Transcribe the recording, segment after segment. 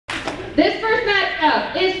This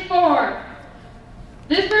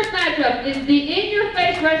first matchup is the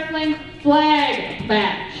in-your-face wrestling flag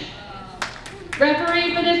match.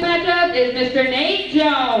 Referee for this matchup is Mr. Nate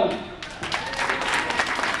Jones.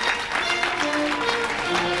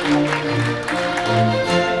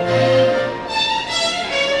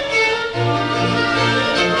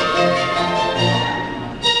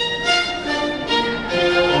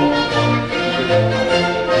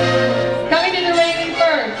 Coming to the ring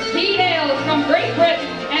first, he hails from Great Britain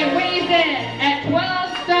and weighs in at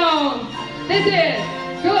 12 stones. This is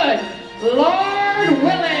Good Lord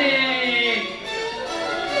Willie.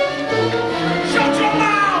 Shut your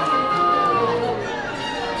mouth!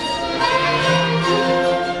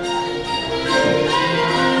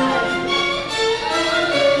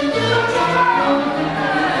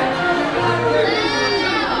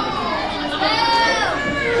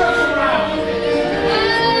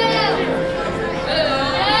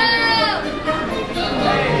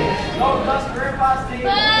 Don't cuss Grandpa's team.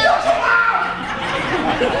 Shut your mouth!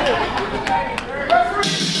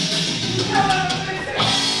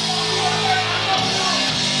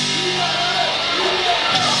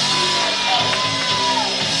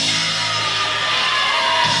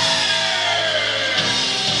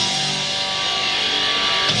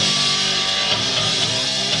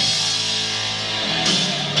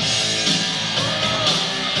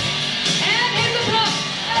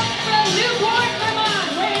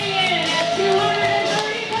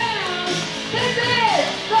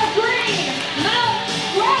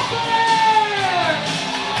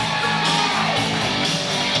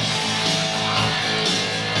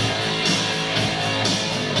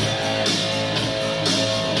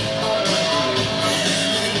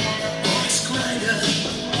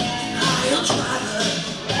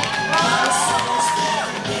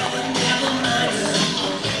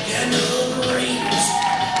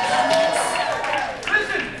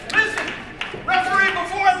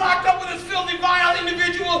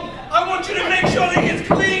 I want you to make sure that he is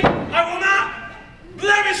clean. I will not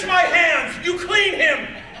blemish my hands. You clean him.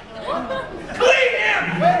 Clean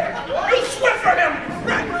him. You Swiffer him.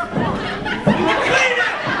 You clean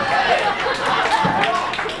him.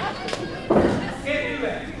 Can't do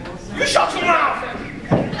that. You shut your mouth.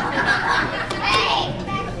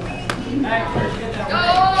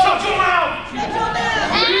 Shut your mouth.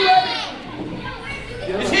 Are you ready?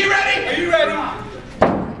 Is he ready? Are you ready?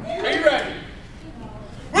 Are you ready?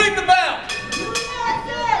 Ring the bell!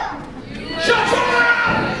 Shut your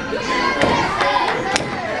mouth!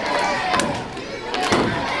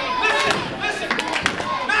 Listen!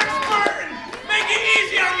 Maxx Burton, make it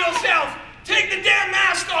easy on yourself! Take the damn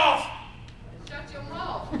mask off! Shut your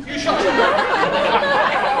mouth. You shut your mouth!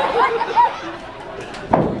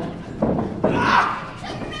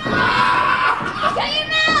 Shut your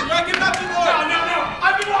mouth! Not giving up anymore! No!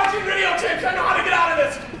 I've been watching video tapes. I know how to get out of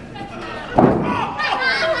this!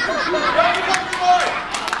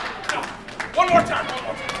 One more time.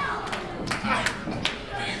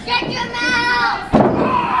 Shut your mouth!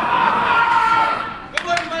 Good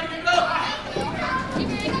luck, everybody. Give it up.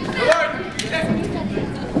 Good luck.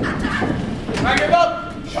 I give up.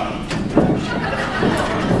 Shut up.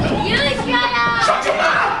 You shut up! Shut your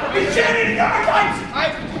mouth! He's chanting the other lights.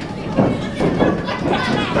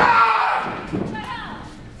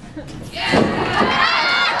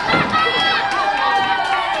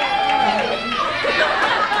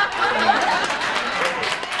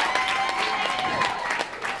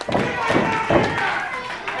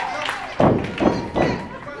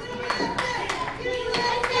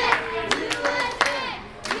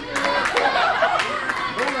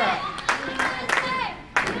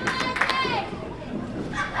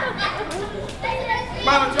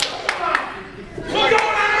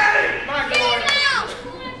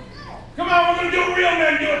 Come on, we're going to do a real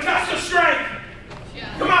man do a test of strength.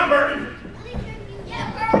 Come on, Burton.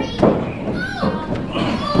 Yeah, Bertie!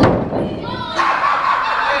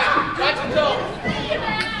 Watch your toe.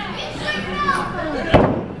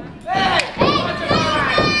 Hey! Watch your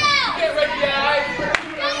eye. Get ready, guys.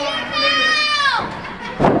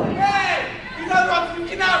 Hey! You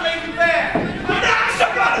cannot make it back. I'm not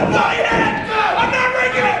stuck on the bloody head. I'm not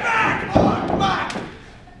bringing it back. Come on.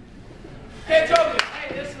 Can't joke it. Hey,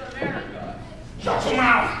 this is America. Shut your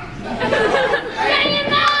mouth.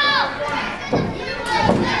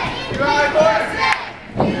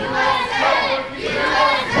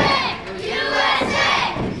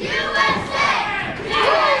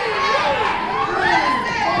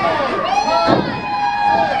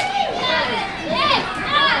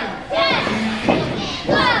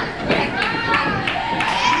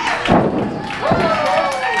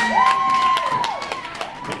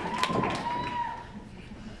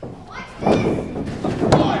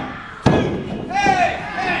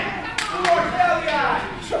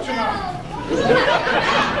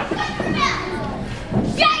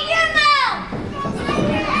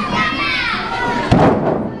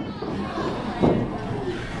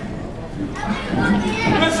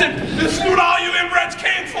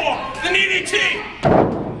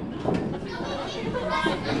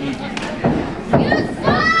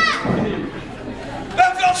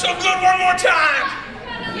 felt so good one more time.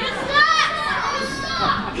 You stop! You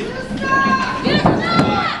stop! You stop! You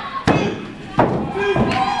stop!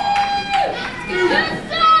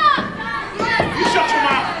 You shut your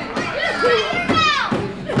mouth.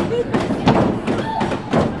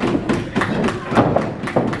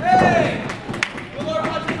 Hey! The Lord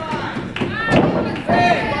watch your mind.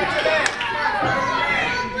 Hey! Watch your back.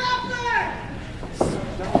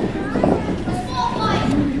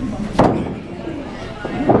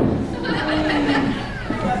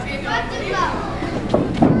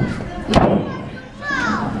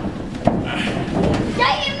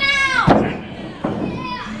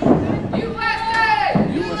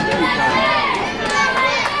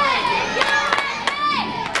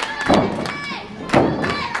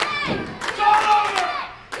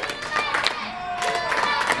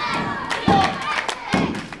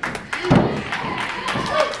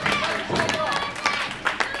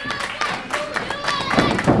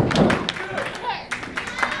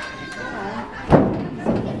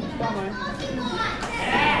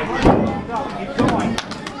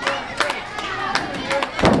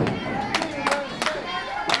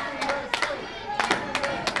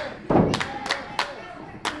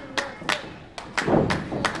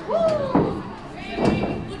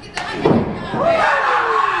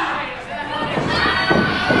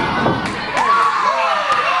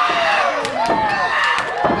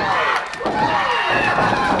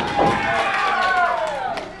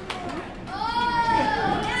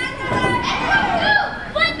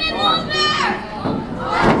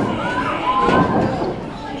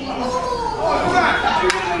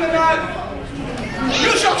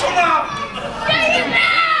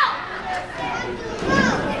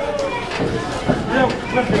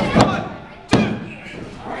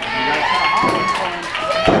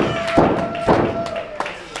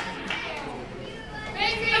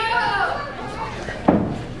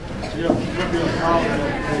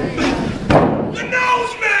 The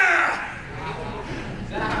nose man!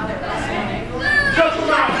 Shut your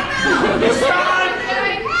mouth! It's time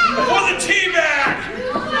for the tea bag!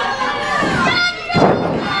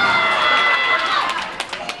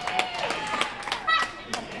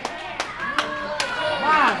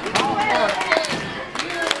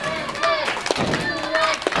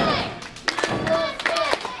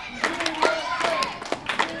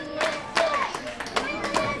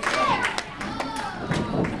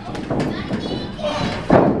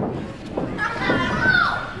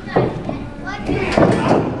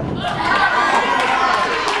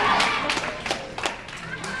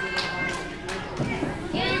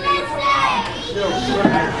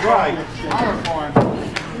 Right. PowerPoint.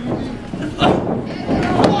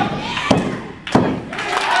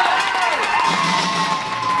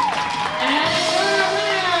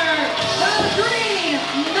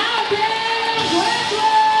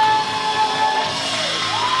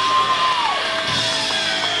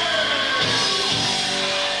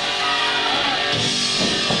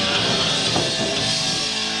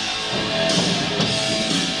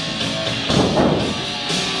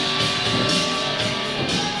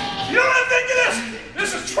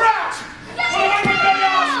 This is trash! What am I going to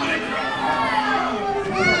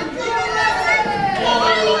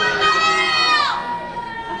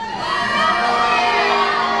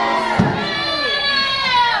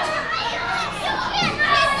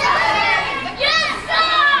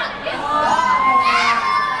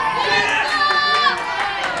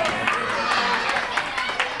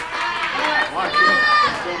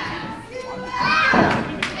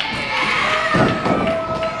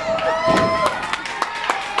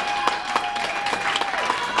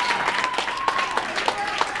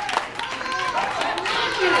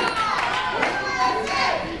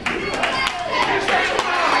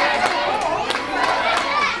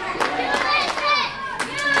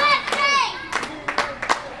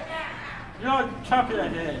You're top of your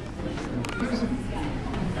head.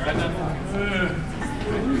 All right, then.